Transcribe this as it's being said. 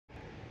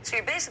So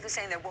you're basically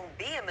saying there won't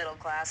be a middle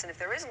class, and if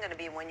there isn't going to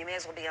be one, you may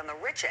as well be on the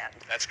rich end.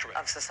 That's correct.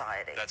 Of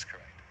society. That's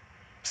correct.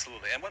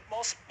 Absolutely. And what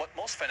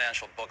most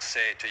financial books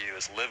say to you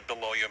is live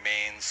below your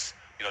means.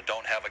 You know,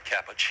 don't have a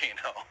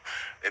cappuccino.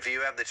 If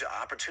you have the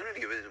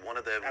opportunity, one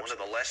of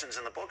the lessons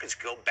in the book is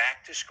go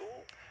back to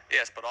school.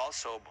 Yes, but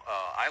also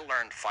I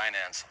learned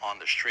finance on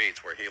the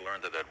streets where he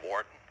learned it at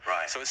Wharton.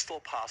 Right. So it's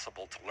still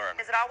possible to learn.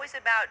 Is it always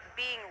about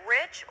being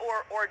rich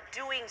or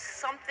doing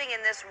something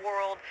in this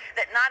world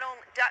that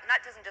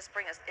doesn't just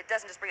bring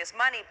us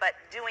money, but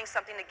doing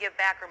something to give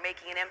back or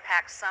making an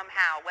impact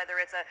somehow, whether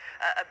it's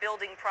a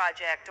building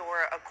project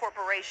or a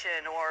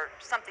corporation or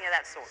something of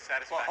that sort?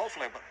 Well,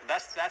 hopefully, but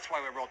that's why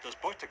we wrote this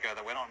book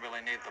together. We don't really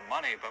need the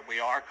money, but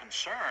we are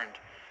concerned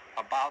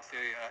about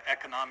the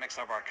economics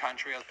of our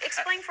country.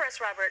 Explain for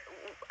us, Robert,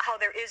 how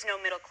there is no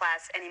middle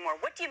class anymore.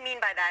 What do you mean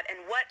by that,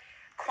 and what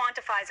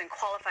quantifies and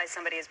qualifies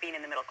somebody as being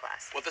in the middle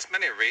class? Well, there's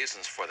many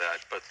reasons for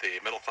that, but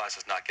the middle class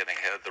is not getting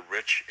ahead. The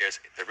rich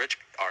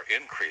are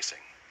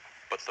increasing,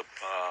 but the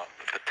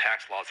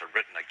tax laws are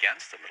written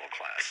against the middle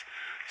class.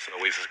 So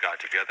we just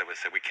got together. We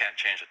said we can't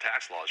change the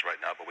tax laws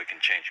right now, but we can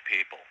change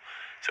people.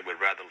 So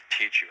we'd rather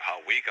teach you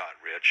how we got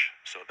rich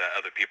so that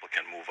other people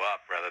can move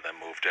up rather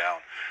than move down.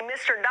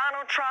 Mr.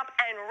 Donald Trump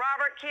and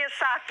Robert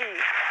Kiyosaki.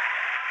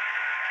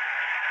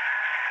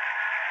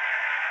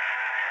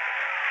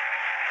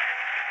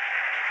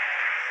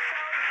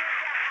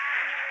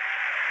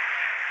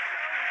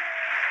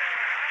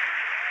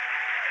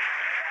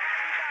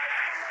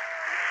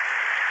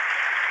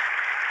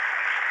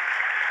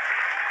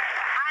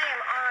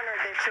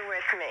 You're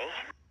with me.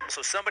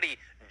 So somebody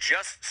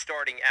just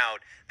starting out,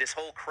 this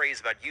whole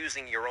craze about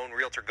using your own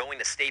realtor, going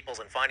to Staples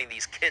and finding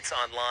these kits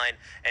online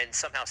and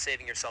somehow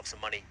saving yourself some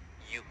money,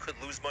 you could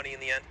lose money in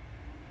the end?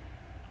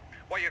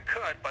 Well, you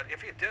could, but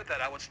if you did that,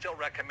 I would still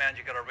recommend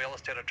you get a real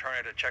estate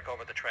attorney to check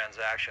over the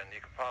transaction. You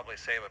could probably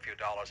save a few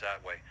dollars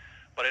that way.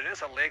 But it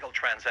is a legal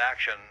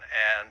transaction,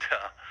 and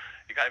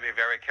you got to be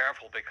very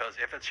careful, because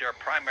if it's your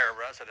primary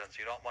residence,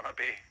 you don't want to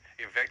be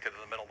evicted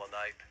in the middle of the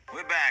night.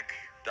 We're back.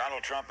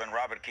 Donald Trump and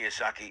Robert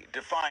Kiyosaki.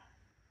 Define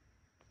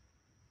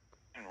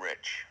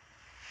rich.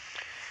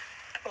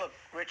 Look,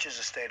 rich is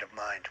a state of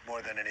mind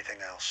more than anything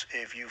else.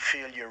 If you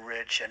feel you're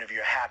rich, and if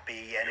you're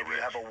happy, and if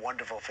you have a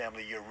wonderful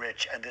family, you're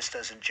rich. And this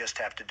doesn't just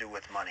have to do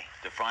with money.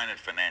 Define it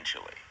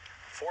financially.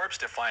 Forbes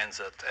defines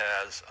it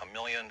as $1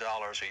 million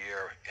a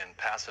year in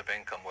passive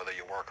income, whether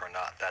you work or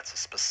not. That's a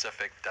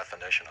specific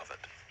definition of it.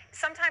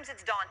 Sometimes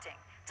it's daunting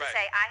to Right.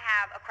 say, I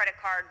have a credit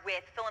card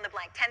with fill in the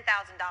blank, $10,000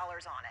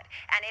 on it,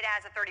 and it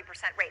has a 30%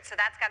 rate. So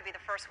that's got to be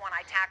the first one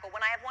I tackle.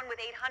 When I have one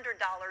with $800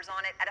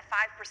 on it at a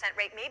 5%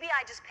 rate, maybe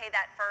I just pay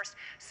that first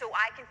so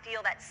I can feel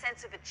that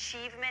sense of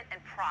achievement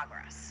and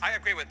progress. I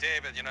agree with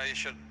David. You know,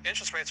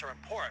 interest rates are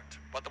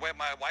important, but the way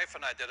my wife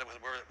and I did it was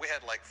we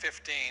had like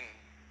 15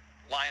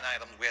 line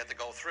items we had to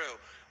go through.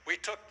 We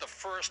took the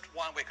first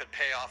one we could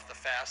pay off the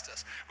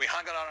fastest. We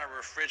hung it on our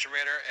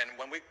refrigerator, and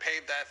when we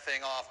paid that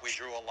thing off, we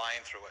drew a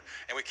line through it.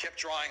 And we kept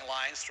drawing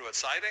lines through it.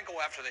 So I didn't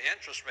go after the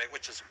interest rate,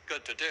 which is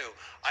good to do.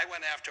 I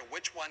went after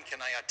which one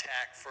can I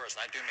attack first,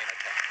 and I do mean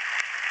attack.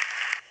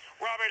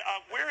 Robert,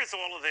 where is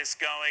all of this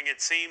going? It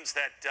seems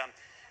that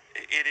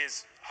it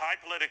is high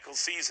political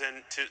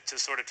season to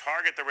sort of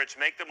target the rich,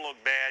 make them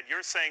look bad. You're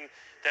saying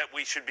that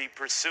we should be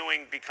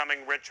pursuing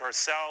becoming rich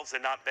ourselves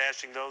and not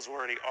bashing those who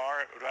already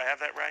are. Do I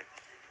have that right?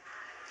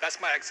 That's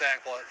my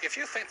example. If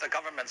you think the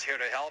government's here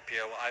to help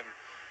you,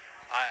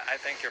 I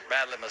think you're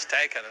badly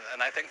mistaken. And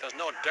I think there's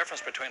no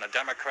difference between a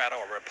Democrat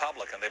or a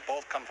Republican. They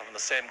both come from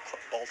the same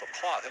bowl of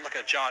cloth. You look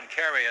at John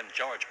Kerry and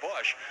George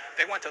Bush.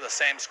 They went to the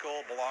same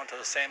school, belonged to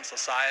the same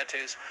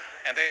societies.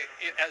 And they,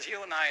 as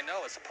you and I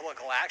know, it's the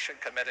political action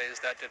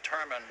committees that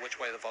determine which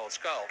way the votes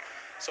go.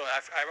 So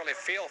I really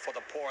feel for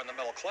the poor and the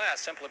middle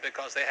class simply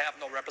because they have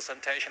no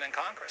representation in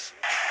Congress.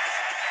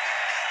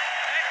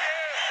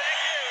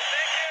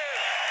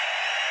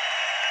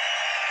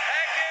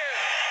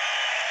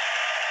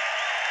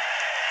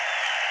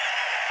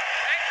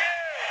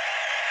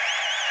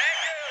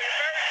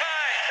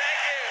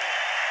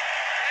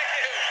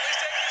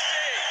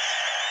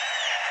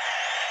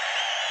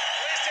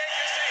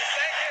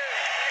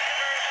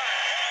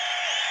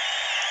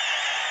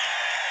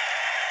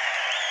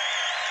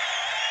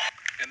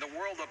 In the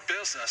world of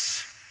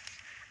business,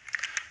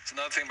 it's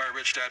another thing my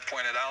rich dad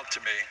pointed out to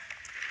me.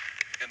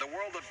 In the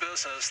world of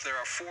business, there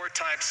are 4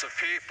 types of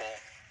people.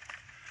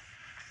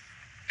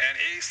 And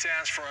E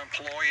stands for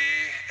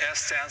employee, S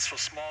stands for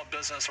small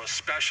business or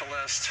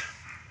specialist,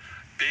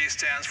 B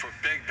stands for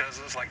big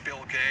business like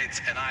Bill Gates,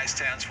 and I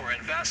stands for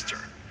investor.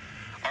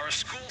 Our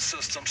school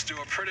systems do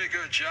a pretty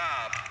good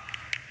job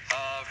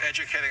of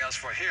educating us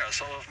for here.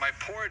 So if my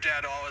poor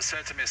dad always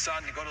said to me,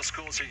 son, you go to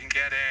school so you can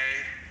get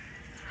a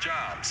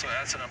job. So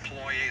that's an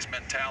employee's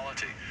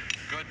mentality.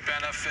 Good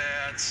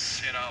benefits,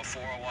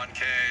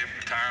 401k,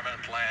 retirement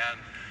plan,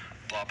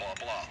 blah, blah,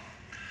 blah.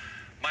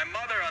 My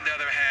mother, on the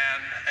other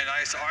hand, and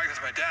I used to argue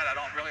with my dad, I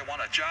don't really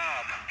want a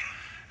job.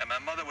 And my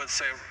mother would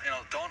say,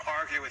 don't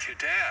argue with your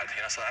dad.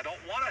 So I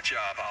don't want a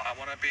job. I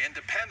want to be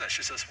independent.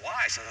 She says,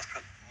 why? She says,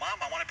 Mom,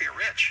 I want to be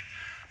rich.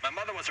 My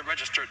mother was a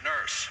registered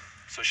nurse.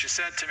 So she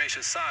said to me,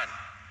 she said, son,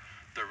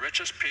 the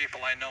richest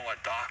people I know are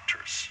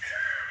doctors.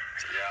 I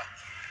said, yeah.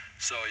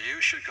 So you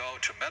should go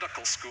to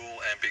medical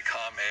school and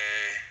become a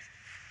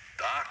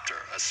doctor,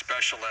 a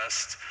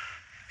specialist.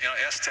 You know,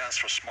 S stands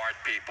for smart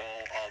people,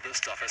 all this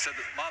stuff. I said,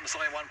 Mom, there's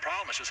only one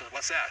problem. She said,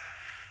 what's that?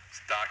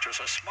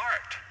 Doctors are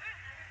smart.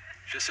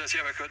 She says,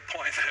 you have a good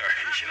point there.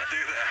 You shouldn't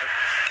do that.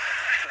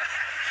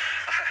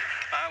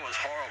 I was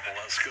horrible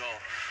in school.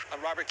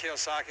 I'm Robert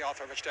Kiyosaki,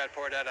 author of Rich Dad,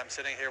 Poor Dad. I'm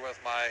sitting here with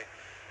my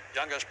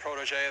youngest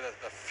protege,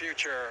 the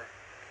future.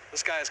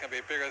 This guy is going to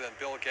be bigger than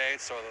Bill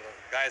Gates or the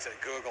guys at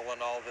Google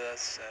and all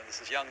this. And this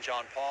is young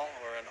John Paul.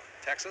 We're in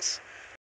Texas.